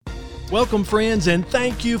Welcome, friends, and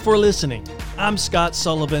thank you for listening. I'm Scott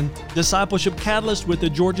Sullivan, Discipleship Catalyst with the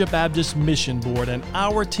Georgia Baptist Mission Board, and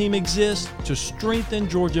our team exists to strengthen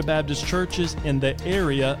Georgia Baptist churches in the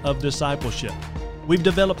area of discipleship. We've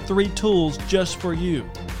developed 3 tools just for you.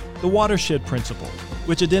 The Watershed Principle,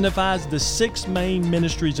 which identifies the 6 main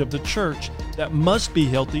ministries of the church that must be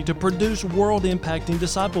healthy to produce world-impacting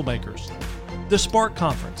disciple makers. The Spark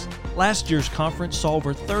Conference. Last year's conference saw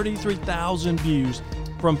over 33,000 views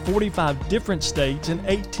from 45 different states and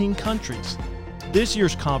 18 countries. This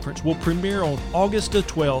year's conference will premiere on August the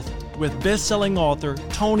 12th with best-selling author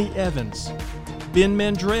Tony Evans, Ben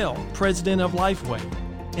Mandrell, president of Lifeway,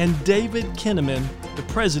 and David Kinnaman, the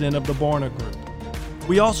president of the Barna Group.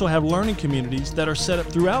 We also have learning communities that are set up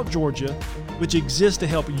throughout Georgia, which exist to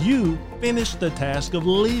help you finish the task of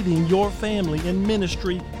leading your family in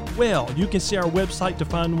ministry well. You can see our website to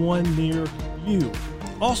find one near you.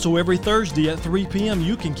 Also, every Thursday at 3 p.m.,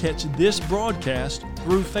 you can catch this broadcast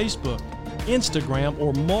through Facebook, Instagram,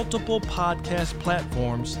 or multiple podcast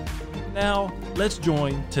platforms. Now, let's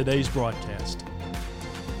join today's broadcast.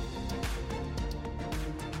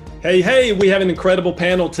 Hey, we have an incredible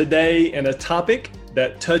panel today and a topic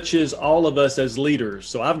that touches all of us as leaders.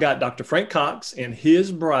 So I've got Dr. Frank Cox and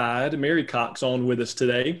his bride, Mary Cox, on with us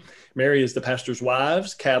today. Mary is the pastor's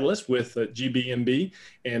wives catalyst with GBMB,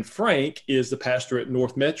 and Frank is the pastor at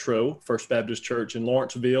North Metro First Baptist Church in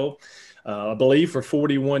Lawrenceville, I believe for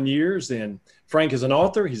 41 years. And Frank is an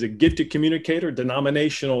author. He's a gifted communicator,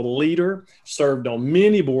 denominational leader, served on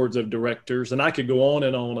many boards of directors. And I could go on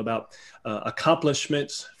and on about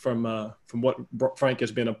accomplishments from what Frank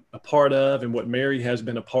has been a part of and what Mary has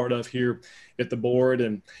been a part of here at the board.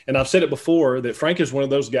 And I've said it before that Frank is one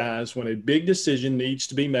of those guys, when a big decision needs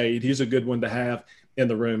to be made, he's a good one to have in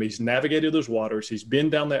the room. He's navigated those waters. He's been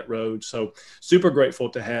down that road. So super grateful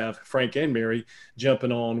to have Frank and Mary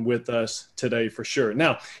jumping on with us today for sure.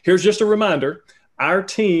 Now, here's just a reminder. Our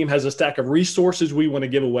team has a stack of resources we want to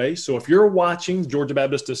give away. So if you're watching Georgia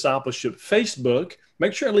Baptist Discipleship Facebook,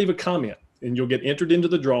 make sure and leave a comment and you'll get entered into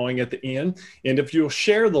the drawing at the end. And if you'll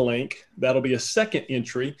share the link, that'll be a second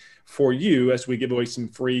entry for you as we give away some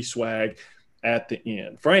free swag at the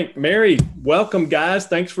end. Frank, Mary, welcome, guys.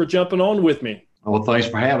 Thanks for jumping on with me. Well, thanks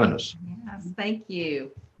for having us. Yes, thank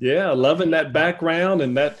you. Yeah, loving that background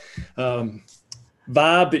and that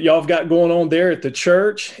vibe that y'all have got going on there at the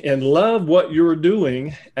church, and love what you're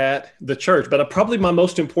doing at the church. But probably my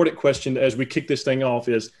most important question as we kick this thing off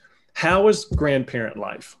is, how is grandparent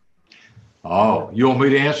life? Oh, you want me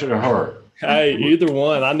to answer to her? Hey, either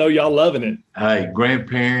one. I know y'all loving it. Hey,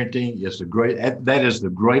 grandparenting is that is the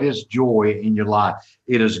greatest joy in your life.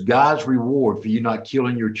 It is God's reward for you not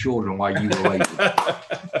killing your children while you were lazy.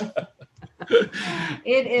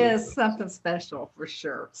 It is something special for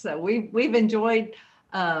sure. So we've enjoyed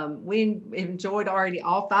already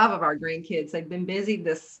all 5 of our grandkids. They've been busy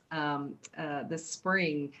this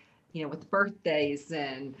spring, with birthdays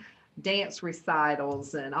and dance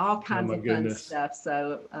recitals and all kinds of fun stuff.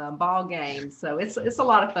 So ball games. So it's a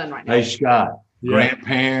lot of fun right now. Hey, Scott,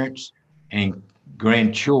 grandparents and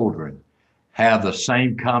grandchildren have the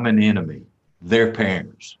same common enemy, their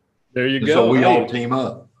parents. There you go. So we all team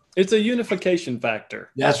up. It's a unification factor.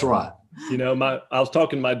 That's right. I was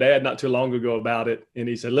talking to my dad not too long ago about it, and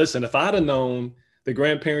he said, listen, if I'd have known the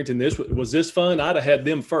grandparenting was this fun, I'd have had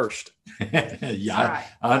them first. I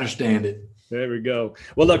understand it. There we go.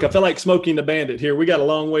 Well, look, I feel like Smokey and the Bandit here. We got a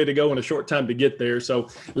long way to go and a short time to get there. So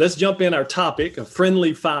let's jump in our topic of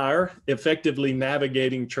friendly fire, effectively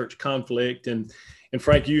navigating church conflict. And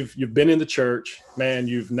Frank, you've been in the church, man,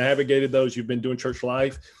 you've navigated those. You've been doing church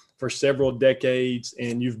life for several decades,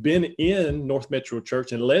 and you've been in North Metro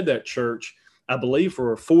Church and led that church, I believe,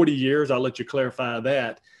 for 40 years. I'll let you clarify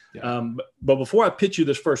that. Yeah. But before I pitch you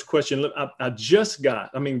this first question, look, I just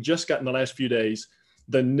got in the last few days,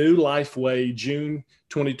 the new Lifeway June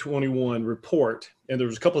 2021 report. And there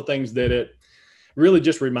was a couple of things that it really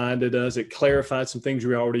just reminded us. It clarified some things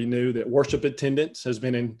we already knew, that worship attendance has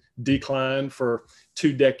been in decline for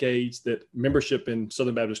 2 decades, that membership in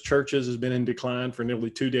Southern Baptist churches has been in decline for nearly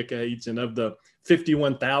 2 decades. And of the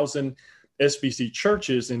 51,000 SBC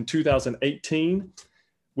churches in 2018,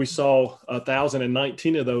 we saw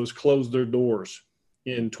 1,019 of those close their doors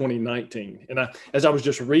in 2019. And as I was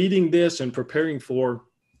just reading this and preparing for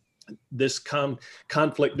this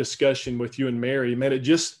conflict discussion with you and Mary, man,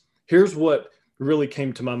 here's what really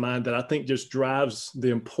came to my mind that I think just drives the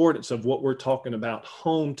importance of what we're talking about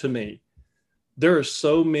home to me. There are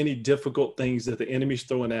so many difficult things that the enemy's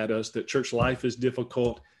throwing at us, that church life is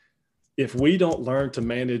difficult. If we don't learn to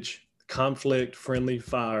manage conflict, friendly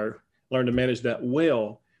fire, learn to manage that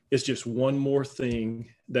well, it's just one more thing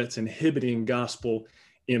that's inhibiting gospel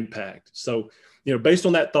impact. So, based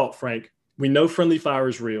on that thought, Frank, we know friendly fire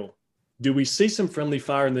is real. Do we see some friendly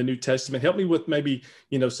fire in the New Testament? Help me with maybe,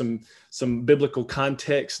 some biblical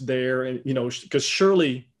context there. And, because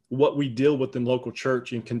surely what we deal with in local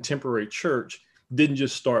church and contemporary church didn't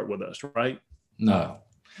just start with us, right? No.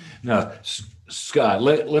 Scott,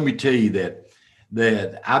 let me tell you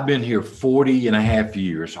that I've been here 40 and a half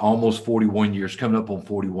years, almost 41 years, coming up on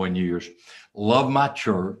 41 years. Love my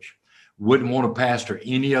church. Wouldn't want to pastor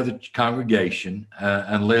any other congregation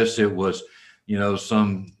unless it was,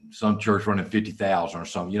 some church running 50,000 or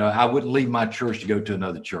something. I wouldn't leave my church to go to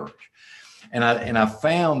another church. And I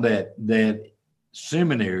found that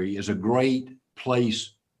seminary is a great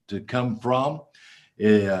place to come from.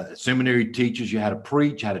 Seminary teaches you how to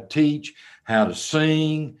preach, how to teach, how to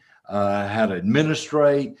sing, how to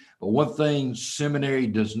administrate. But one thing seminary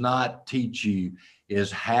does not teach you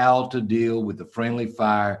is how to deal with the friendly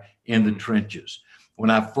fire in the trenches. When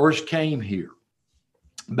I first came here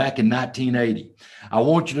back in 1980, I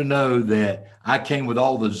want you to know that I came with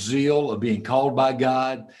all the zeal of being called by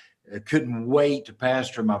God. I couldn't wait to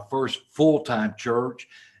pastor my first full-time church.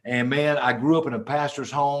 And man, I grew up in a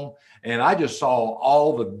pastor's home, and I just saw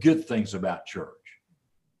all the good things about church.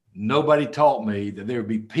 Nobody taught me that there would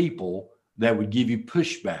be people that would give you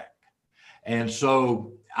pushback. And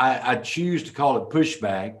so I choose to call it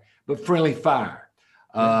pushback, but friendly fire.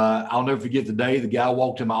 I'll never forget the day the guy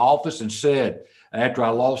walked in my office and said, after I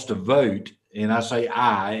lost a vote, and I say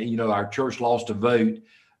our church lost a vote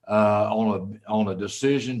on a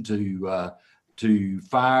decision to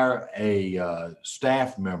fire a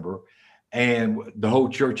staff member, and the whole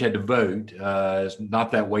church had to vote. It's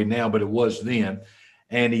not that way now, but it was then.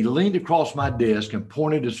 And he leaned across my desk and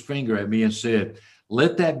pointed his finger at me and said,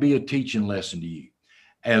 "Let that be a teaching lesson to you.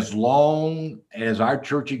 As long as our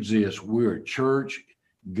church exists, we're a church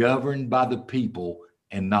governed by the people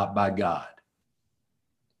and not by God."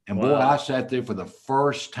 And boy, I sat there for the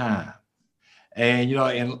first time. And,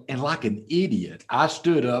 and like an idiot, I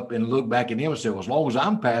stood up and looked back at him and said, well, as long as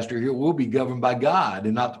I'm pastor here, we'll be governed by God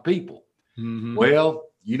and not the people. Mm-hmm. Well,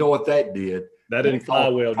 you know what that did? That didn't fly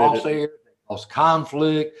well, did it? There was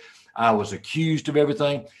conflict. I was accused of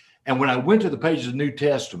everything. And when I went to the pages of the New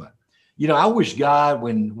Testament, I wish God,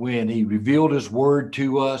 when he revealed his word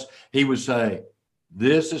to us, he would say,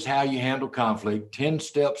 this is how you handle conflict, 10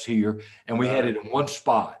 steps here. And we had it in one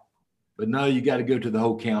spot. But no, you got to go to the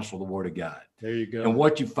whole counsel of the word of God. There you go. And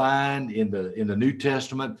what you find in the New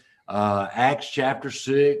Testament, Acts chapter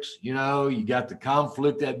 6, you got the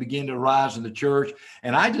conflict that began to rise in the church.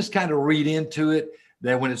 And I just kind of read into it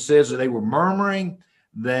that when it says that they were murmuring,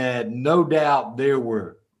 that no doubt there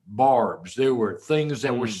were barbs, there were things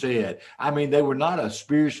that were said. I mean, they were not a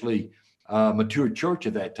spiritually mature church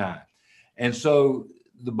at that time. And so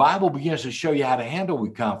the Bible begins to show you how to handle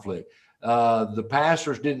with conflict. The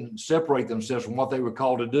pastors didn't separate themselves from what they were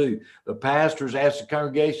called to do. The pastors asked the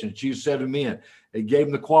congregation to choose 7 men. They gave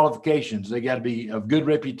them the qualifications. They got to be of good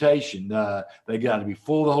reputation. They got to be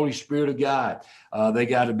full of the Holy Spirit of God. They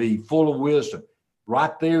got to be full of wisdom.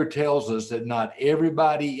 Right there tells us that not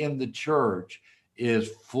everybody in the church is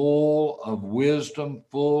full of wisdom,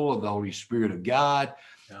 full of the Holy Spirit of God,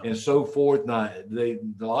 and so forth. Now, a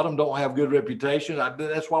lot of them don't have good reputation.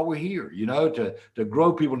 That's why we're here, to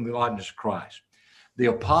grow people in the likeness of Christ. The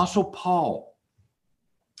Apostle Paul,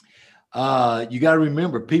 you got to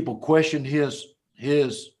remember, people questioned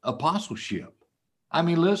his apostleship. I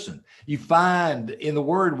mean, listen, you find in the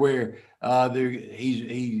word where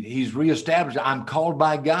he's reestablished, I'm called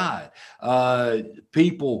by God.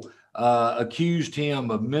 People accused him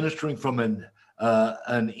of ministering from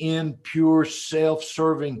an impure,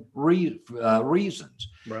 self-serving reasons.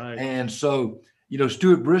 Right. And so,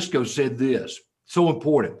 Stuart Briscoe said this, so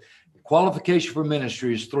important. Qualification for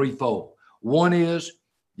ministry is threefold. One is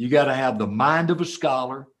you got to have the mind of a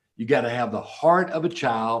scholar, you got to have the heart of a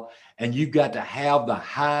child, and you got to have the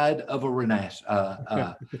hide of a rhinoceros.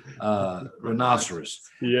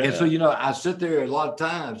 Yeah. And so, I sit there a lot of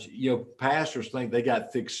times, pastors think they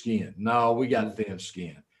got thick skin. No, we got thin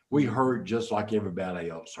skin. We hurt just like everybody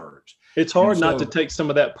else hurts. It's hard not to take some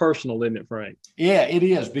of that personal, isn't it, Frank? Yeah, it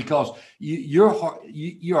is, because your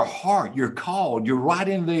heart, you're called, you're right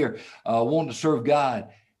in there wanting to serve God.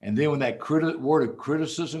 And then when that word of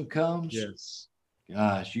criticism comes, yes,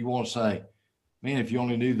 gosh, you want to say, man, if you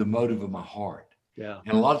only knew the motive of my heart. Yeah.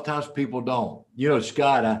 And a lot of times people don't.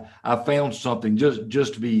 Scott, I found something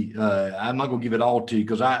just to be, I'm not going to give it all to you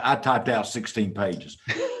because I typed out 16 pages.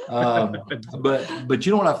 But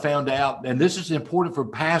you know what I found out, and this is important for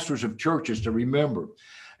pastors of churches to remember,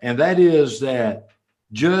 and that is that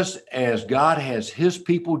Just as God has his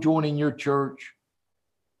people joining your church,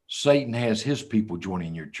 Satan has his people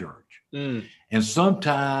joining your church. And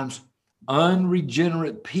sometimes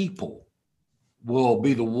unregenerate people will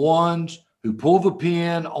be the ones who pull the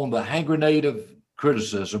pin on the hand grenade of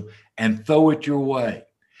criticism and throw it your way.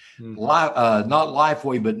 Not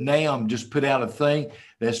Lifeway, but NAM just put out a thing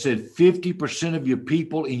that said 50% of your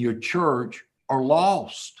people in your church are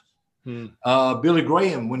lost. Billy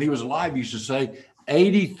Graham, when he was alive, used to say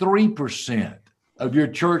 83% of your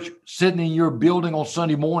church sitting in your building on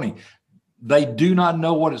Sunday morning, they do not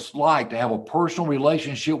know what it's like to have a personal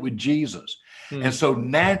relationship with Jesus. And so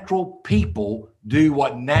natural people do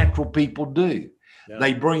what natural people do. Yeah.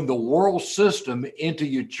 They bring the world system into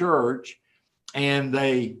your church, and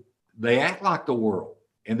they act like the world,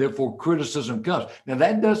 and therefore criticism comes. Now,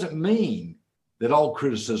 that doesn't mean that all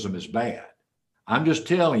criticism is bad. I'm just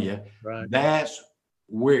telling you, that's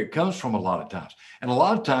where it comes from a lot of times. And a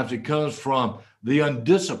lot of times it comes from the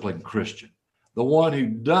undisciplined Christian, the one who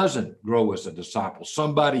doesn't grow as a disciple,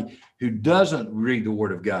 somebody who doesn't read the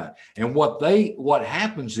Word of God. And what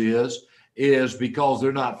happens is because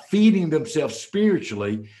they're not feeding themselves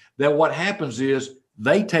spiritually, that what happens is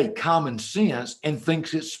they take common sense and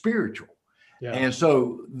thinks it's spiritual. Yeah. And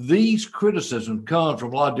so these criticisms come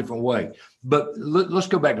from a lot of different ways. But let's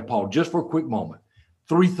go back to Paul just for a quick moment.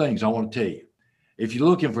 3 things I want to tell you. If you're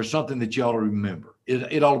looking for something that you ought to remember,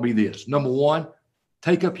 it ought to be this. Number 1,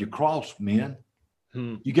 take up your cross, men.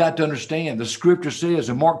 You got to understand the scripture says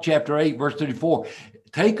in Mark chapter 8, verse 34,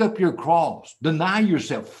 take up your cross, deny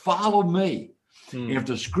yourself, follow me. If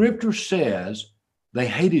the scripture says they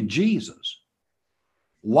hated Jesus,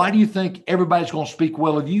 why do you think everybody's going to speak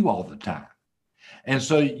well of you all the time? And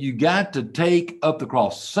so you got to take up the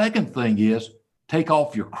cross. Second thing is take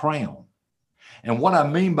off your crown. And what I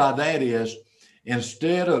mean by that is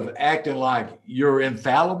instead of acting like you're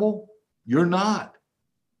infallible, you're not.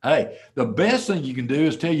 Hey, the best thing you can do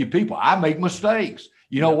is tell your people, I make mistakes.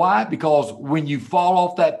 You know why? Because when you fall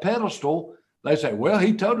off that pedestal, they say, well,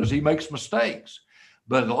 he told us he makes mistakes.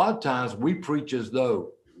 But a lot of times we preach as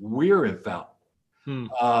though we're infallible.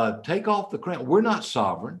 Take off the crown. We're not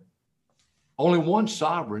sovereign. Only one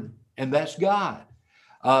sovereign, and that's God.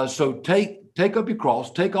 So take up your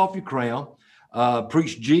cross, take off your crown,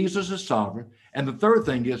 preach Jesus as sovereign. And the third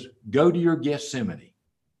thing is go to your Gethsemane.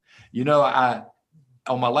 You know,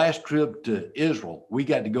 on my last trip to Israel, we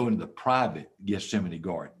got to go into the private Gethsemane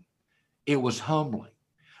garden. It was humbling.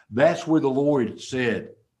 That's where the Lord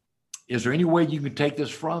said, is there any way you can take this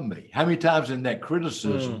from me? How many times in that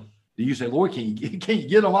criticism do you say, Lord, can you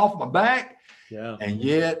get them off my back? Yeah. And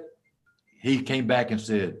yet he came back and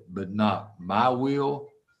said, but not my will,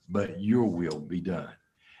 but your will be done.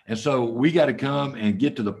 And so we got to come and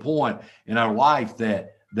get to the point in our life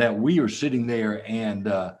that we are sitting there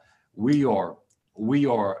and we are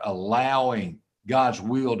allowing God's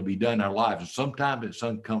will to be done in our lives. And sometimes it's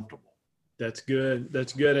uncomfortable. That's good.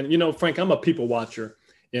 That's good. And, you know, Frank, I'm a people watcher,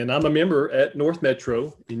 and I'm a member at North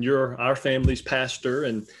Metro, and you're our family's pastor.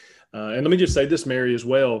 And let me just say this, Mary, as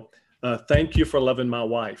well. Thank you for loving my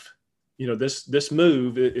wife. You know, this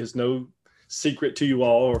move is no secret to you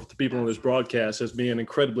all or to people on this broadcast as being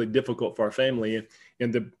incredibly difficult for our family.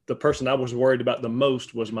 And the person I was worried about the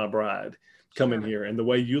most was my bride coming here. And the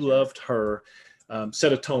way you loved her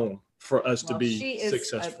set a tone for us to be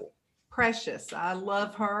successful. Precious. I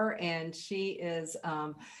love her, and she is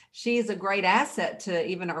a great asset to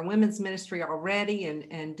even our women's ministry already,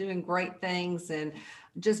 and doing great things, and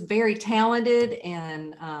just very talented,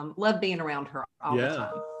 and love being around her all the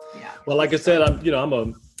time. Yeah. Well, like I said,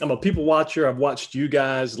 I'm a people watcher. I've watched you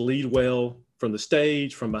guys lead well from the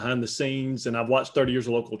stage, from behind the scenes, and I've watched 30 years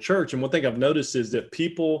of local church. And one thing I've noticed is that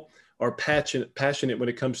people are passionate when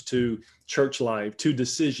it comes to church life, to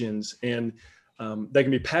decisions, and they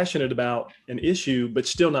can be passionate about an issue, but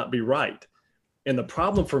still not be right. And the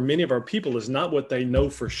problem for many of our people is not what they know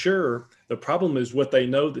for sure. The problem is what they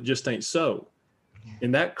know that just ain't so.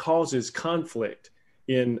 And that causes conflict.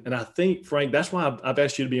 And I think, Frank, that's why I've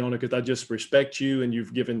asked you to be on it, because I just respect you, and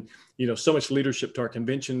you've given, so much leadership to our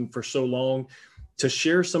convention for so long, to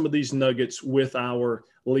share some of these nuggets with our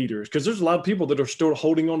leaders. Because there's a lot of people that are still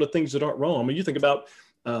holding on to things that aren't wrong. I mean, you think about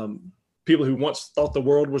people who once thought the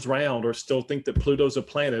world was round, or still think that Pluto's a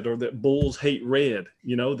planet, or that bulls hate red,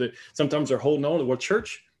 that sometimes they're holding on to. Well,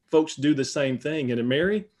 church folks do the same thing. And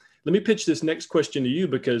Mary, let me pitch this next question to you,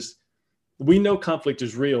 because we know conflict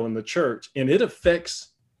is real in the church, and it affects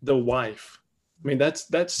the wife. I mean,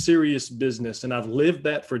 that's serious business. And I've lived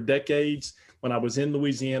that for decades when I was in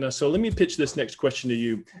Louisiana. So let me pitch this next question to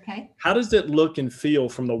you. Okay. How does it look and feel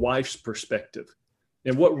from the wife's perspective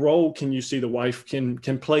And what role can you see the wife can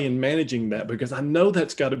play in managing that? Because I know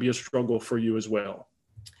that's got to be a struggle for you as well.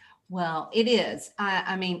 Well, it is.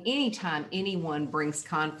 I mean, anytime anyone brings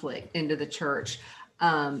conflict into the church,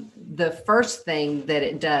 the first thing that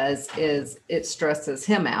it does is it stresses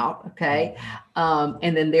him out. Okay.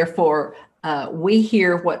 And then therefore, we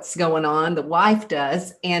hear what's going on, the wife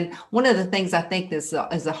does. And one of the things I think is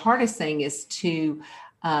the hardest thing is to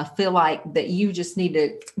feel like that you just need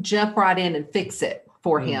to jump right in and fix it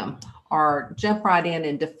for him, or jump right in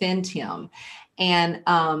and defend him. And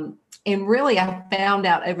really, I found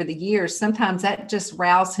out over the years, sometimes that just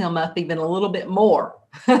rouses him up even a little bit more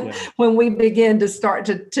when we begin to start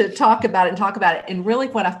to talk about it. And really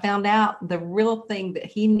what I found out, the real thing that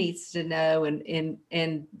he needs to know and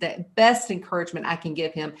the best encouragement I can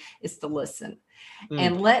give him is to listen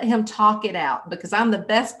and let him talk it out, because I'm the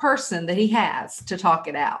best person that he has to talk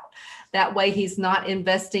it out. That way he's not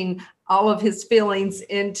investing all of his feelings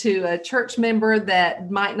into a church member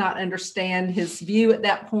that might not understand his view at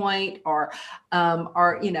that point, or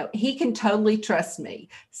he can totally trust me.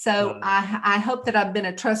 So I hope that I've been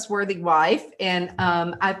a trustworthy wife. And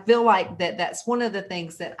I feel like that's one of the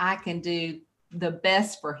things that I can do the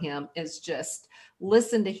best for him, is just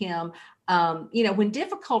listen to him. When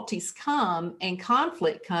difficulties come and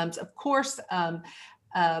conflict comes, of course,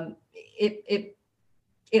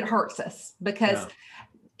 it hurts us, because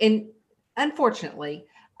unfortunately,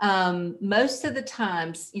 most of the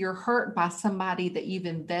times you're hurt by somebody that you've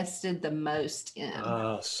invested the most in.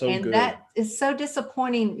 That is so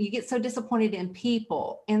disappointing. You get so disappointed in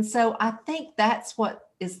people. And so I think that's what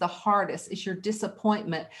is the hardest, is your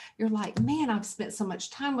disappointment. You're like, man, I've spent so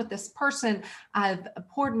much time with this person. I've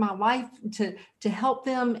poured my life to help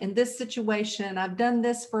them in this situation. I've done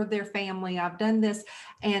this for their family. I've done this.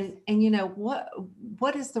 And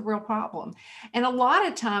what is the real problem? And a lot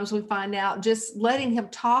of times we find out just letting him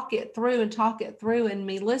talk it through and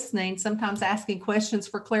me listening, sometimes asking questions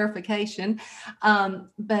for clarification.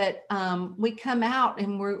 But we come out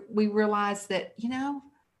and we realize that,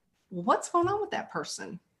 what's going on with that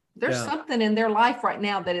person? There's something in their life right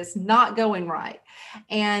now that is not going right.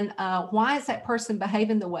 And why is that person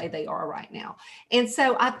behaving the way they are right now? And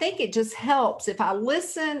so I think it just helps if I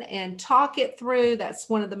listen and talk it through. That's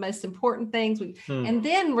one of the most important things. And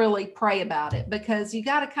then really pray about it, because you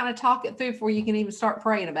got to kind of talk it through before you can even start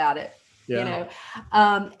praying about it.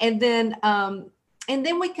 And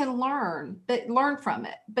then we can learn from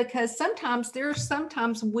it, because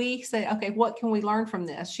sometimes we say, okay, what can we learn from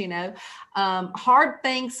this? Hard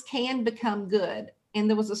things can become good. And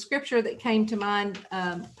there was a scripture that came to mind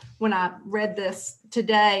when I read this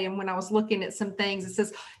today, and when I was looking at some things, it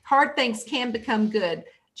says, hard things can become good.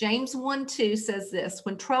 James 1:2 says this: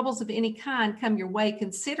 when troubles of any kind come your way,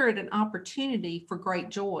 consider it an opportunity for great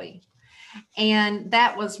joy. And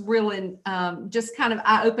that was really just kind of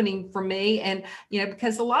eye-opening for me. And,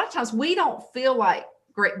 because a lot of times we don't feel like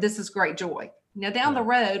this is great joy. Now, down the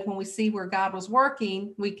road, when we see where God was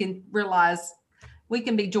working, we can realize we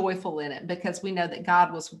can be joyful in it, because we know that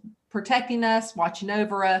God was protecting us, watching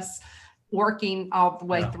over us, working all the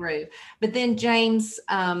way through. But then James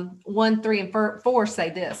 1:3 and 4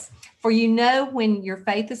 say this: for when your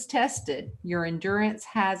faith is tested, your endurance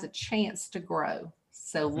has a chance to grow.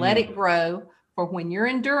 So let it grow, for when your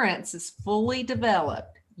endurance is fully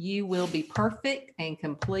developed, you will be perfect and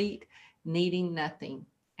complete, needing nothing.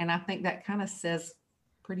 And I think that kind of says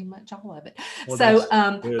pretty much all of it. Well, so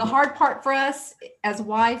the hard part for us as a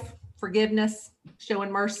wife, forgiveness,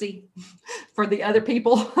 showing mercy for the other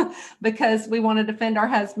people, because we want to defend our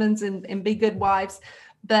husbands and be good wives.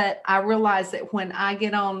 But I realize that when I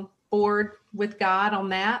get on board with God on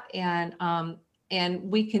that,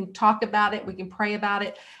 and we can talk about it, we can pray about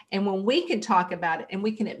it. And when we can talk about it and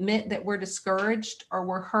we can admit that we're discouraged or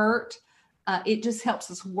we're hurt, it just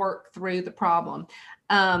helps us work through the problem.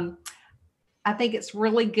 I think it's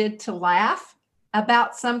really good to laugh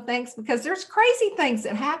about some things, because there's crazy things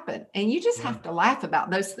that happen, and you just have to laugh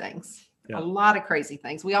about those things. A lot of crazy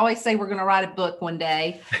things. We always say we're going to write a book one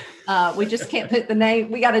day. We just can't put the name.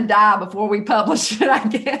 We got to die before we publish it, I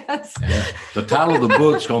guess. The title of the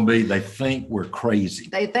book's going to be "They Think We're Crazy."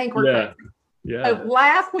 They think we're crazy. So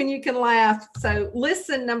laugh when you can laugh. So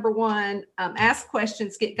listen, number one, ask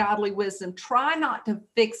questions, get godly wisdom. Try not to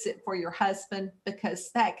fix it for your husband, because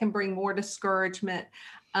that can bring more discouragement.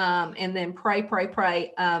 And then pray.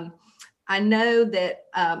 I know that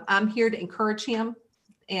I'm here to encourage him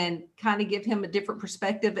and kind of give him a different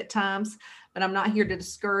perspective at times, but I'm not here to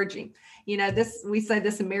discourage him. We say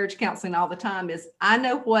this in marriage counseling all the time, is I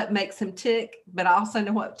know what makes him tick, but I also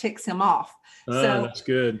know what ticks him off. So that's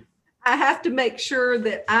good. I have to make sure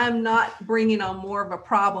that I'm not bringing on more of a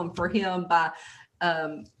problem for him by,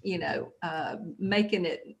 making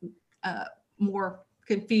it more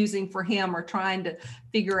confusing for him or trying to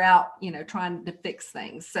figure out, trying to fix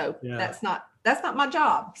things. So that's not my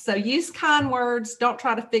job. So use kind words. Don't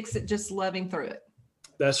try to fix it. Just love him through it.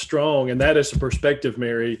 That's strong. And that is a perspective,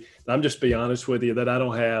 Mary. I'm just be honest with you that I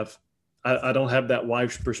don't have that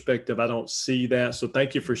wife's perspective. I don't see that. So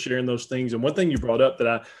thank you for sharing those things. And one thing you brought up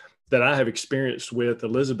that I have experienced with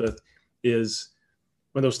Elizabeth is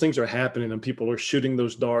when those things are happening and people are shooting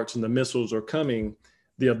those darts and the missiles are coming,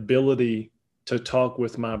 the ability to talk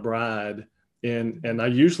with my bride. And I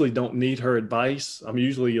usually don't need her advice. I'm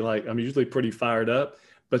usually pretty fired up,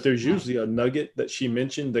 but there's usually a nugget that she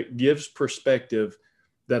mentioned that gives perspective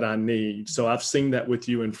that I need. So I've seen that with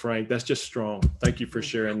you and Frank. That's just strong. Thank you for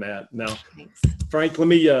sharing that. Now, thanks. Frank, let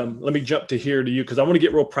me jump to here to you because I want to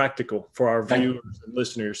get real practical for our viewers and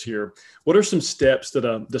listeners here. What are some steps that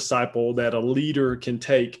a disciple, that a leader can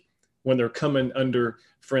take when they're coming under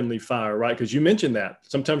friendly fire, right? Because you mentioned that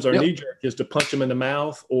sometimes our knee jerk is to punch them in the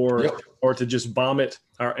mouth or to just vomit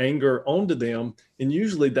our anger onto them. And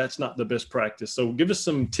usually that's not the best practice. So give us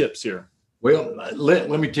some tips here. Well, let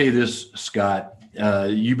me tell you this, Scott.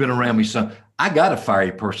 You've been around me some. I got a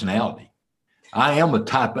fiery personality. I am a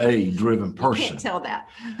type A driven person. You can't tell that.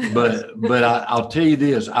 but I'll tell you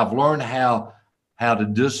this. I've learned how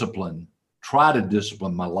to try to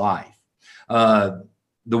discipline my life.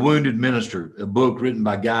 The Wounded Minister, a book written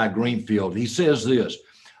by Guy Greenfield, he says this: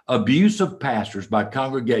 abuse of pastors by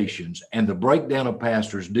congregations and the breakdown of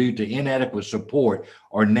pastors due to inadequate support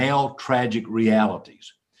are now tragic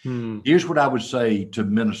realities. Here's what I would say to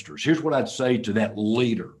ministers. Here's what I'd say to that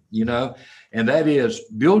leader, and that is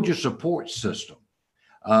build your support system.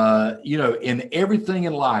 In everything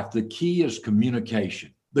in life, the key is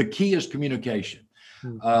communication. And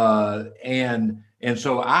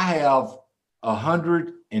so I have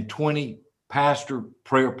 120 pastor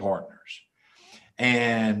prayer partners,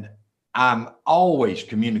 and I'm always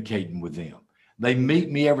communicating with them. They meet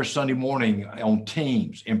me every Sunday morning on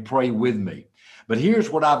Teams and pray with me. But here's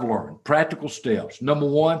what I've learned, practical steps. Number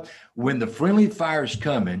one, when the friendly fire is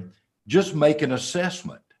coming, just make an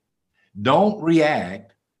assessment. Don't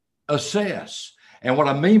react, assess. And what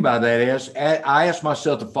I mean by that is I ask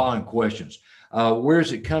myself the following questions. Where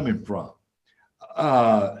is it coming from?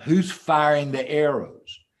 Who's firing the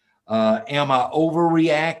arrows? Am I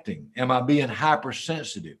overreacting? Am I being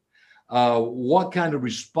hypersensitive? What kind of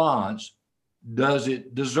response does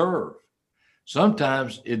it deserve?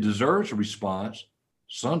 Sometimes it deserves a response.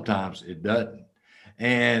 Sometimes it doesn't.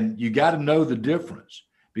 And you got to know the difference,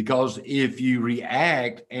 because if you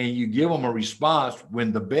react and you give them a response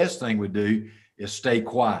when the best thing would do is stay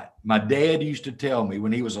quiet. My dad used to tell me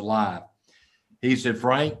when he was alive, he said,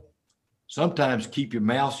 Frank, sometimes keep your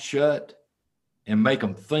mouth shut and make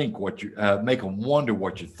them wonder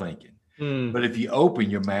what you're thinking. But if you open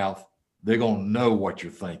your mouth, they're going to know what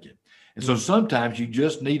you're thinking. And so sometimes you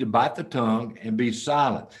just need to bite the tongue and be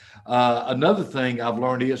silent. Another thing I've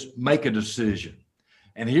learned is make a decision.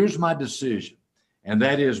 And here's my decision. And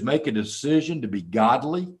that is make a decision to be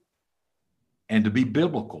godly and to be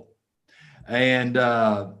biblical. And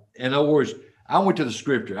in other words, I went to the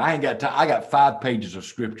scripture. I ain't got time. I got 5 pages of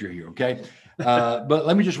scripture here. Okay. But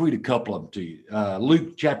let me just read a couple of them to you.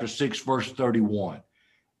 Luke chapter 6, verse 31.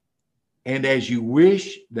 And as you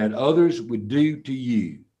wish that others would do to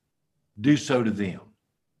you, do so to them.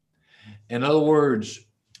 In other words,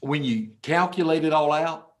 when you calculate it all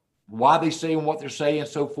out, why they saying what they're saying and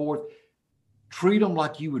so forth, treat them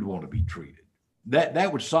like you would want to be treated.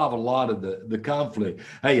 That would solve a lot of the conflict.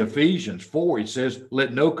 Hey, Ephesians 4, it says,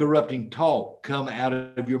 let no corrupting talk come out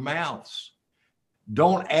of your mouths.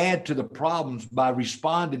 Don't add to the problems by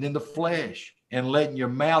responding in the flesh and letting your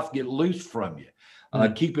mouth get loose from you.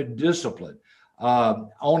 Keep it disciplined.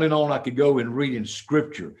 On and on I could go and read in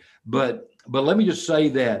scripture. But let me just say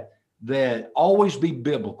that always be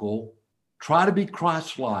biblical. Try to be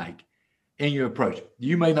Christ-like in your approach.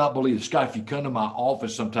 You may not believe it. Scott, if you come to my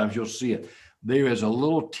office, sometimes you'll see it. There is a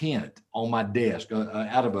little tent on my desk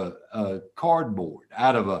out of a cardboard,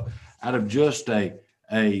 out of just a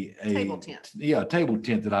table tent. Yeah, a table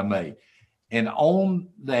tent that I made. And on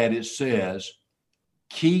that it says,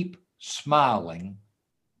 keep smiling.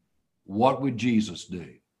 What would Jesus do?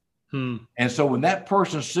 And so when that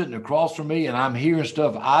person's sitting across from me and I'm hearing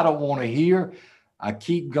stuff I don't want to hear, I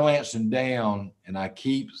keep glancing down and I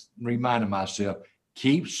keep reminding myself,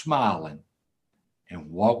 keep smiling. And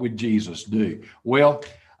what would Jesus do? Well,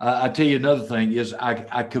 I tell you another thing is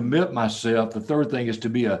I commit myself. The third thing is to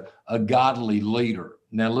be a godly leader.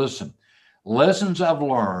 Now, listen, Lessons I've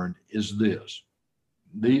learned is this.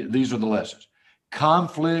 These are the lessons.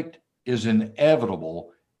 Conflict is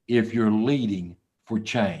inevitable if you're leading for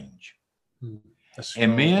change.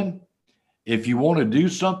 And men, if you want to do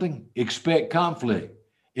something, expect conflict.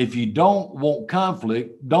 If you don't want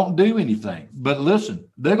conflict, don't do anything. But listen,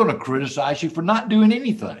 they're going to criticize you for not doing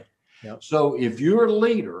anything. Yep. So if you're a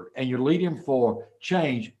leader and you're leading for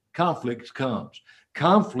change, conflict comes.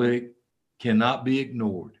 Conflict cannot be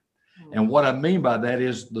ignored. And what I mean by that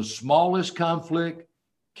is the smallest conflict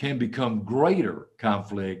can become greater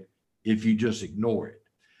conflict if you just ignore it.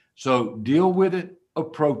 So deal with it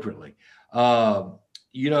appropriately.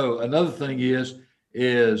 Another thing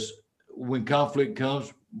is when conflict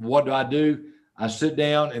comes, what do? I sit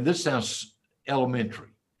down, and this sounds elementary,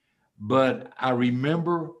 but I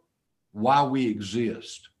remember why we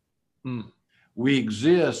exist. We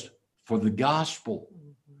exist for the gospel.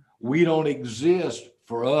 We don't exist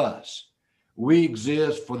for us. We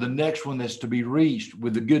exist for the next one that's to be reached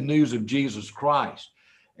with the good news of Jesus Christ.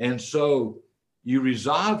 And so you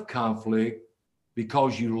resolve conflict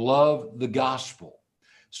because you love the gospel.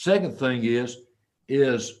 Second thing is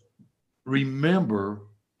remember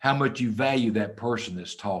how much you value that person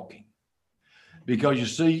that's talking. Because you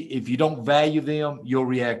see, if you don't value them, you'll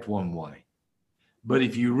react one way. But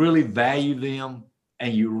if you really value them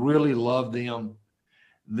and you really love them,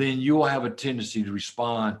 then you'll have a tendency to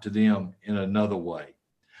respond to them in another way.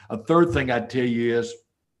 A third thing I'd tell you is,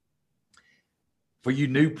 for you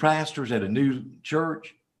new pastors at a new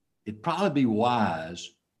church, it'd probably be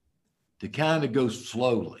wise to kind of go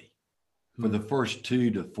slowly for the first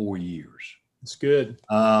 2 to 4 years. That's good.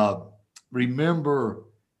 Remember,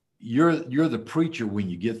 you're the preacher when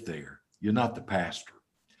you get there. You're not the pastor.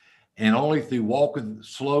 And only through walking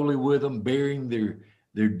slowly with them, burying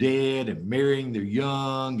their dead and marrying their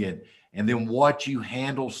young, and then watch you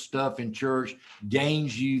handle stuff in church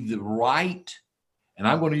gains you the right, and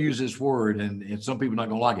I'm going to use this word, and some people are not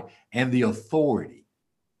going to like it, and the authority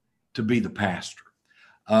to be the pastor.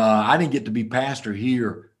 I didn't get to be pastor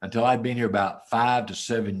here until I'd been here about 5 to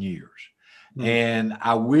 7 years. And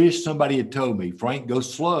I wish somebody had told me, Frank, go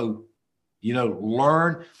slow,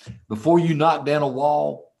 learn before you knock down a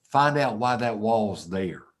wall, find out why that wall's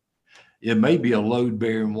there. It may be a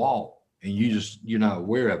load-bearing wall, and you're not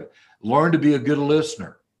aware of it. Learn to be a good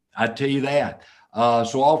listener. I tell you that.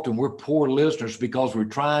 So often we're poor listeners because we're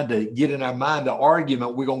trying to get in our mind the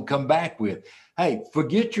argument we're going to come back with. Hey,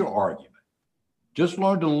 forget your argument. Just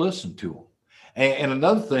learn to listen to them. And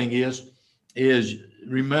another thing is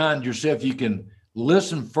remind yourself you can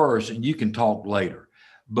listen first and you can talk later,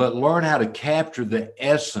 but learn how to capture the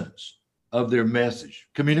essence of their message.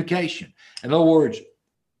 Communication. In other words,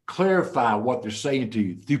 clarify what they're saying to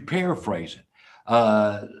you through paraphrasing.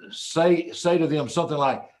 Say to them something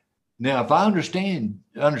like, now, if I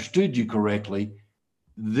understood you correctly,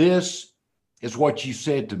 this is what you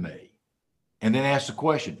said to me. And then ask the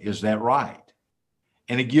question, is that right?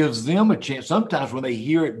 And it gives them a chance. Sometimes when they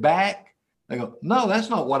hear it back, they go, no, that's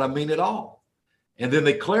not what I mean at all. And then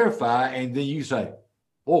they clarify, and then you say,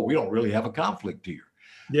 oh, we don't really have a conflict here.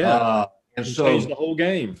 Yeah. And it so changed the whole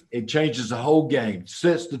game. It changes the whole game,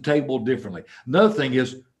 sets the table differently. Another thing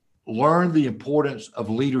is learn the importance of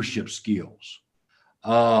leadership skills.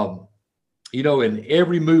 In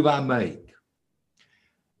every move I make,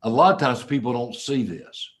 a lot of times people don't see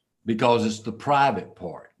this because it's the private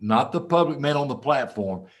part, not the public man on the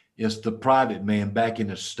platform. It's the private man back in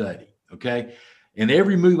his study. Okay. And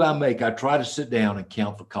every move I make, I try to sit down and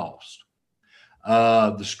count the cost.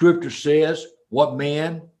 The scripture says, what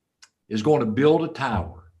man is going to build a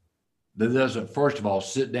tower that doesn't, first of all,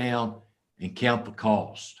 sit down and count the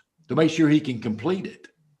cost to make sure he can complete it.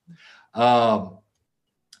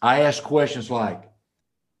 I ask questions like,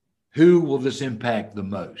 who will this impact the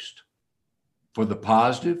most, for the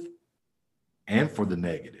positive and for the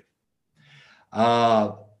negative?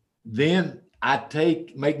 Then I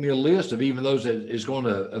make me a list of even those that is going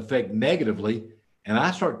to affect negatively, and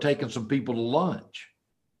I start taking some people to lunch.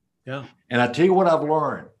 Yeah. And I tell you what I've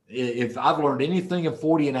learned. If I've learned anything in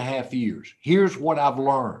 40 and a half years, here's what I've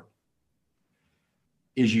learned,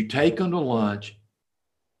 is you take them to lunch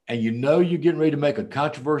and you're getting ready to make a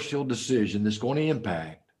controversial decision that's going to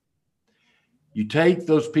impact. You take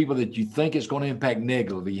those people that you think it's going to impact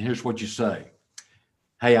negatively, and here's what you say.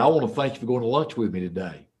 Hey, I want to thank you for going to lunch with me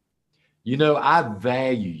today. I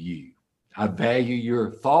value you. I value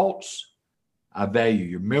your thoughts. I value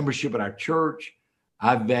your membership at our church.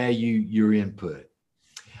 I value your input.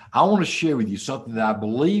 I want to share with you something that I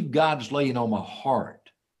believe God is laying on my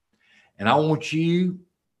heart. And I want you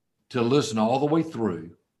to listen all the way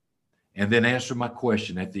through and then answer my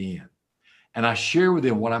question at the end. and I share with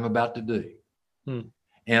them what I'm about to do.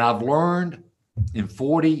 And I've learned in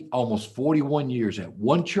almost 41 years at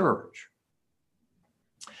one church,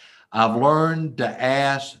 I've learned to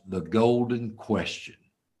ask the golden question.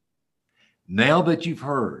 Now that you've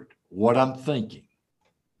heard what I'm thinking,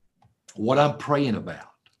 what I'm praying about,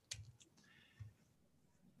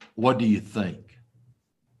 what do you think?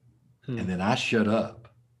 And then I shut up.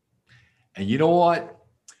 And you know what?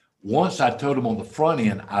 Once I told them on the front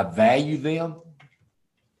end, I value them,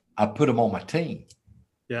 I put them on my team.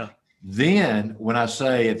 Yeah. Then when I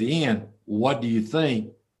say at the end, what do you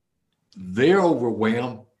think? They're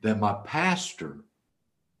overwhelmed that my pastor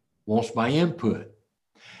wants my input.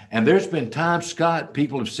 And there's been times, Scott,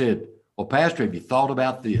 people have said, well, Pastor, have you thought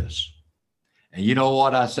about this? And you know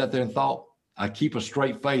what I sat there and thought? I keep a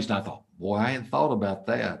straight face, and I thought, boy, I hadn't thought about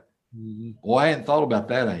that. Boy, I hadn't thought about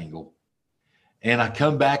that angle. And I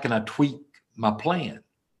come back and I tweak my plan.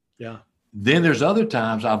 Yeah. Then there's other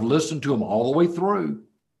times I've listened to them all the way through,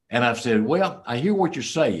 and I've said, well, I hear what you're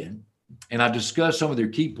saying, and I discuss some of their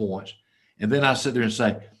key points. And then I sit there and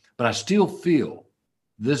say, but I still feel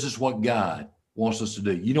this is what God wants us to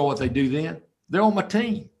do. You know what they do then? They're on my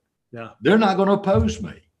team. Yeah. They're not going to oppose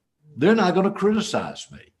me. They're not going to criticize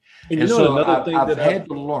me. And you know, so another thing I've had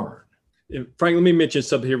to learn. Frank, let me mention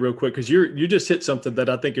something here real quick, because you just hit something that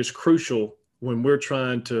I think is crucial when we're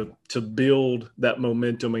trying to build that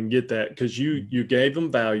momentum and get that, because you gave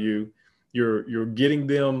them value, you're getting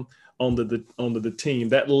them onto the team,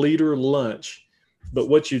 that leader lunch. But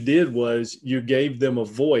what you did was you gave them a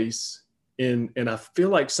voice, and I feel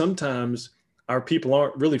like sometimes our people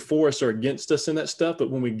aren't really for us or against us in that stuff, but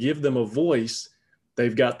when we give them a voice,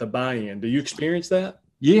 they've got the buy-in. Do you experience that?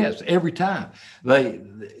 Yes, every time.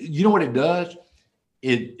 You know what it does?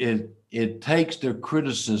 It takes their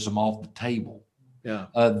criticism off the table. Yeah.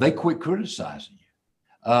 They quit criticizing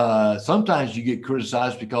you. Sometimes you get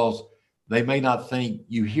criticized because they may not think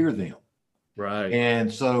you hear them. Right.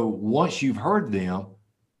 And so once you've heard them,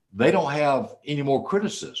 they don't have any more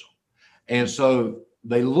criticism. And so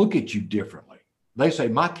they look at you differently. They say,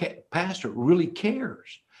 my pastor really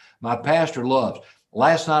cares. My pastor loves.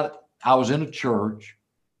 Last night, I was in a church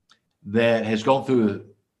that has gone through a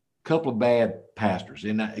couple of bad pastors.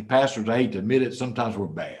 And pastors, I hate to admit it, sometimes we're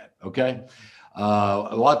bad, okay?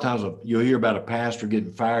 A lot of times you'll hear about a pastor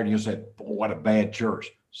getting fired and you'll say, boy, what a bad church.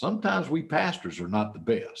 Sometimes we pastors are not the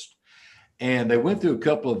best. And they went through a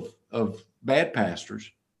couple of bad pastors,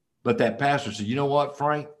 but that pastor said, you know what,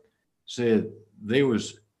 Frank? Said there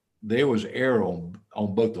was error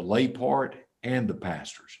on both the lay part and the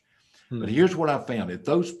pastors. But here's what I found. If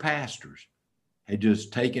those pastors had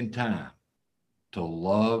just taken time to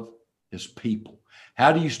love his people,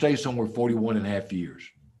 how do you stay somewhere 41 and a half years?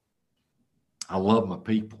 I love my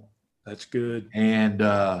people. That's good. And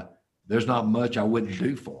there's not much I wouldn't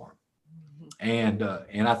do for them.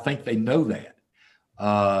 And I think they know that.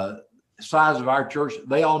 Size of our church,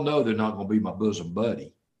 they all know they're not going to be my bosom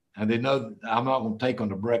buddy. And they know I'm not going to take them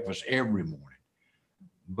to breakfast every morning.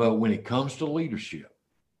 But when it comes to leadership,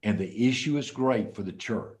 and the issue is great for the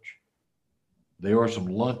church, there are some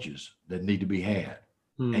lunches that need to be had,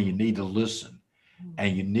 and you need to listen,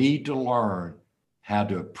 and you need to learn how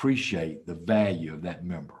to appreciate the value of that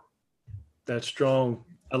member. That's strong.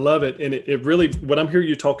 I love it. And it really, what I'm hearing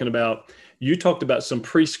you talking about, you talked about some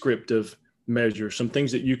prescriptive measures, some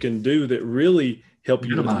things that you can do that really help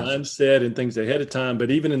you with mindset and things ahead of time. But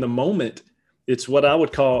even in the moment, it's what I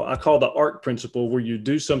call the ARC principle, where you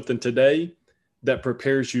do something today that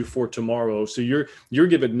prepares you for tomorrow. So you're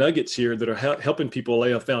giving nuggets here that are helping people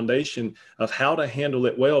lay a foundation of how to handle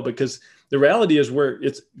it well, because the reality is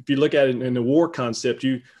if you look at it in the war concept,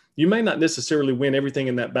 you may not necessarily win everything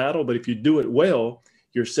in that battle, but if you do it well,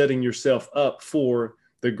 you're setting yourself up for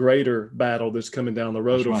the greater battle that's coming down the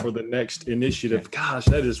road, or for the next initiative. Gosh,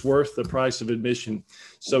 that is worth the price of admission.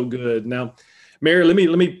 So good. Now, Mary, let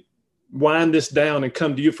me wind this down and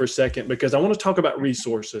come to you for a second, because I want to talk about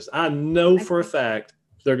resources. I know for a fact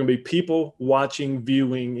there are going to be people watching,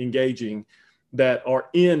 viewing, engaging that are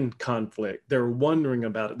in conflict. They're wondering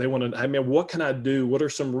about it. They want to, what can I do? What are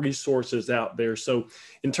some resources out there? So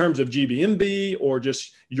in terms of GBMB or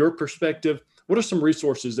just your perspective, what are some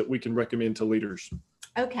resources that we can recommend to leaders?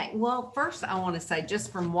 Okay. Well, first I want to say,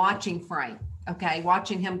 just from watching Frank,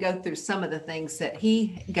 watching him go through some of the things that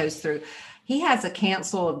he goes through, he has a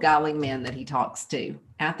council of godly men that he talks to.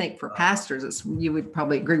 I think for pastors, you would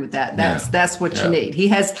probably agree with that. That's what you need. He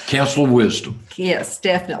has council of wisdom. Yes,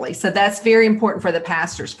 definitely. So that's very important for the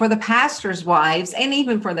pastors, wives, and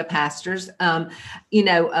even for the pastors. I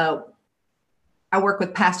work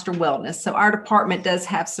with Pastor Wellness. So our department does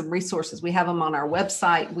have some resources. We have them on our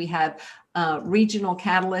website. We have regional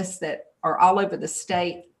catalysts that are all over the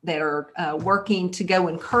state that are working to go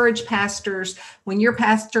encourage pastors. When your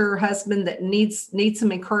pastor husband that needs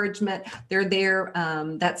some encouragement, they're there.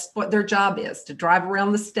 That's what their job is, to drive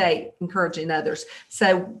around the state encouraging others.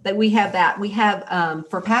 So that we have that. We have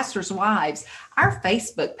for pastors' wives, our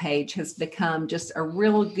Facebook page has become just a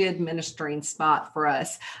real good ministering spot for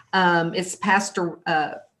us. It's pastor.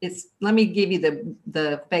 Let me give you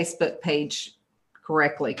the Facebook page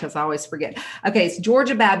correctly, because I always forget. Okay, it's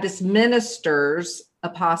Georgia Baptist Ministers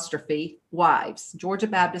 _wives, Georgia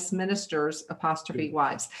Baptist Ministers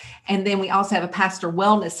 _wives. And then we also have a pastor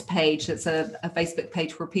wellness page. That's a Facebook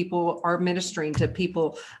page where people are ministering to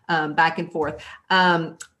people back and forth.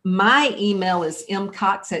 My email is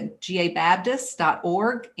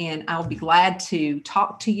mcox@gabaptist.org, and I'll be glad to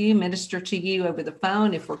talk to you, minister to you over the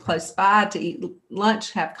phone if we're close by, to eat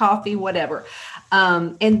lunch, have coffee, whatever.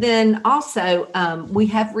 And then also we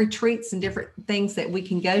have retreats and different things that we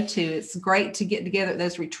can go to. It's great to get together at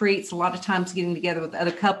those retreats. A lot of times getting together with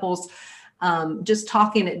other couples, just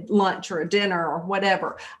talking at lunch or a dinner or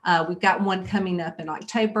whatever. We've got one coming up in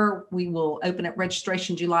October. We will open up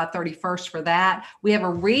registration July 31st for that. We have a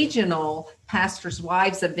regional Pastors'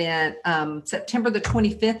 Wives event September the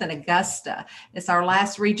 25th in Augusta. It's our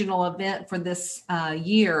last regional event for this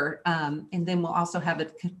year. And then we'll also have a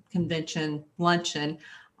convention luncheon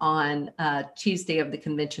on Tuesday of the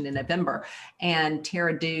convention in November. And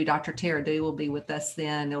Dr. Tara Dew will be with us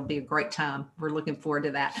then. It'll be a great time. We're looking forward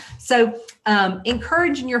to that. So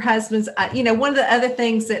encouraging your husbands. One of the other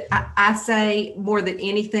things that I say more than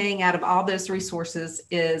anything out of all those resources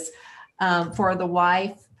is for the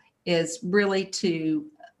wife is really to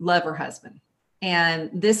love her husband. And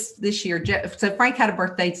this year, so Frank had a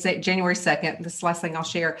birthday January 2nd. This is the last thing I'll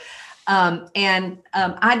share.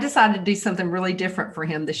 I decided to do something really different for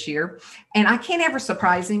him this year. And I can't ever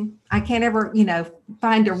surprise him. I can't ever,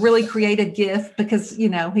 find a really creative gift because,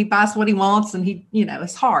 he buys what he wants and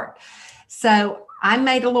it's hard. So I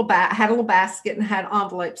made had a little basket and had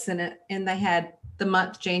envelopes in it. And they had the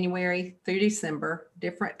month January through December,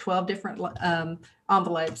 12 different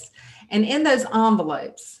envelopes. And in those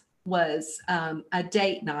envelopes was a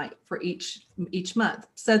date night for each month.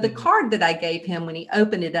 So the card that I gave him when he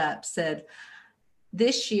opened it up said,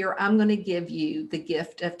 "This year I'm going to give you the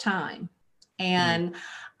gift of time." And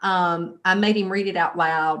I made him read it out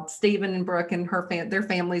loud. Stephen and Brooke and their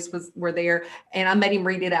families were there, and I made him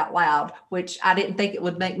read it out loud, which I didn't think it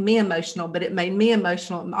would make me emotional, but it made me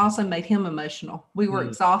emotional and also made him emotional. We were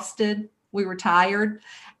exhausted, we were tired,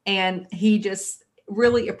 and he just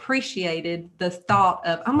really appreciated the thought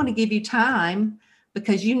of, I'm going to give you time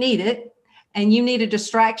because you need it, and you need a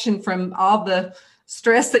distraction from all the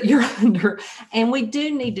stress that you're under. And we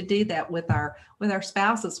do need to do that with our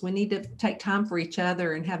spouses. We need to take time for each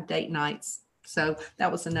other and have date nights. So that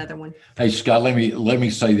was another one. Hey, Scott, let me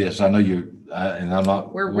say this. I know you and I'm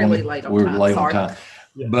not. We're really late on time. Late on time.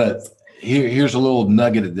 Yeah. But here's a little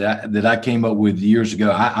nugget that I came up with years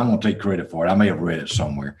ago. I'm going to take credit for it. I may have read it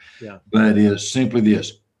somewhere. Yeah. But it is simply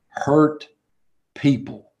this: hurt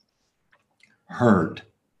people.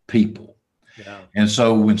 Yeah. And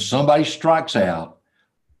so when somebody strikes out,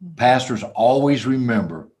 pastors always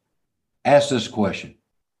remember, ask this question: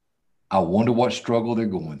 I wonder what struggle they're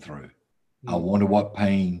going through. I wonder what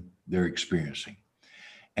pain they're experiencing.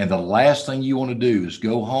 And the last thing you want to do is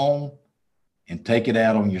go home and take it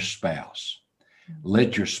out on your spouse.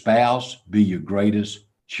 Let your spouse be your greatest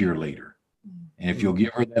cheerleader. And if you'll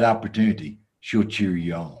give her that opportunity, she'll cheer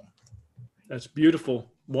you on. That's beautiful.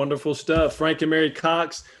 Wonderful stuff. Frank and Mary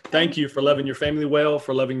Cox, thank you for loving your family well,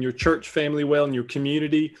 for loving your church family well and your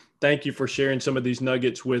community. Thank you for sharing some of these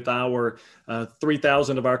nuggets with our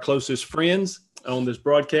 3,000 of our closest friends on this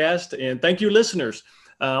broadcast. And thank you, listeners.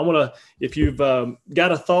 I want to, if you've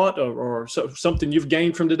got a thought or something you've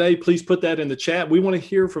gained from today, please put that in the chat. We want to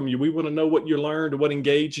hear from you. We want to know what you learned, what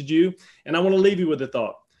engaged you. And I want to leave you with a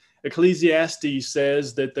thought. Ecclesiastes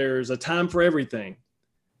says that there's a time for everything,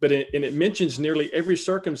 but it mentions nearly every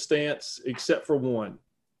circumstance except for one: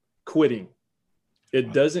 quitting.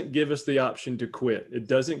 It doesn't give us the option to quit. It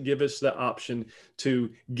doesn't give us the option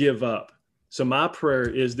to give up. So my prayer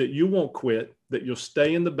is that you won't quit, that you'll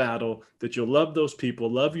stay in the battle, that you'll love those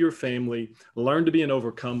people, love your family, learn to be an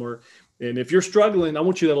overcomer. And if you're struggling, I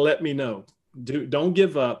want you to let me know. Don't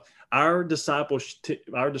give up. Our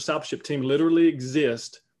discipleship team literally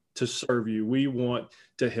exists to serve you. We want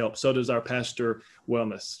to help. So does our Pastor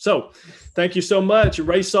Wellness. So thank you so much.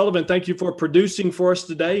 Ray Sullivan, thank you for producing for us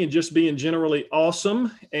today and just being generally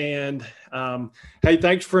awesome. And hey,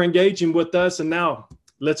 thanks for engaging with us. And now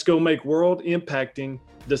let's go make world impacting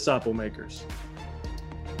disciple makers.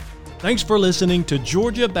 Thanks for listening to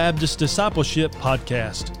Georgia Baptist Discipleship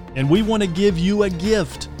Podcast. And we want to give you a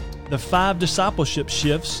gift, the 5 discipleship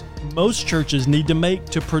shifts most churches need to make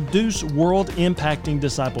to produce world-impacting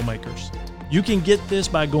disciple makers. You can get this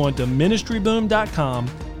by going to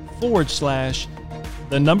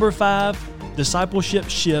ministryboom.com/5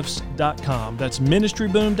 discipleshipshifts.com. That's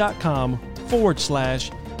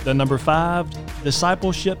ministryboom.com/5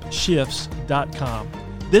 discipleshipshifts.com.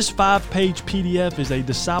 This 5-page PDF is a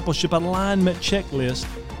discipleship alignment checklist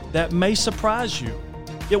that may surprise you.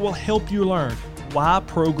 It will help you learn why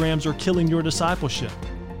programs are killing your discipleship,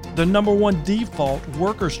 the number one default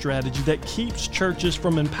worker strategy that keeps churches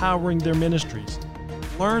from empowering their ministries.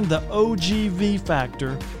 Learn the OGV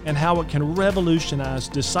factor and how it can revolutionize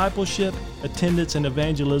discipleship, attendance, and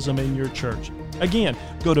evangelism in your church. Again,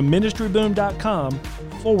 go to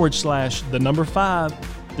ministryboom.com/5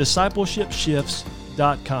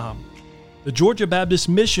 discipleshipshifts.com. The Georgia Baptist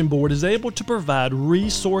Mission Board is able to provide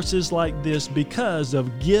resources like this because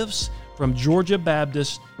of gifts from Georgia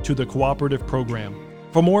Baptist to the Cooperative Program.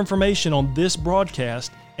 For more information on this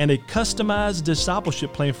broadcast and a customized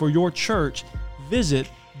discipleship plan for your church, visit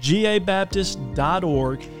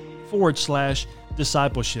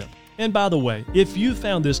gabaptist.org/discipleship. And by the way, if you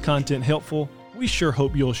found this content helpful, we sure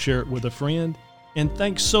hope you'll share it with a friend. And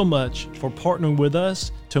thanks so much for partnering with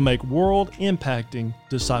us to make world-impacting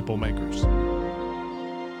disciple makers.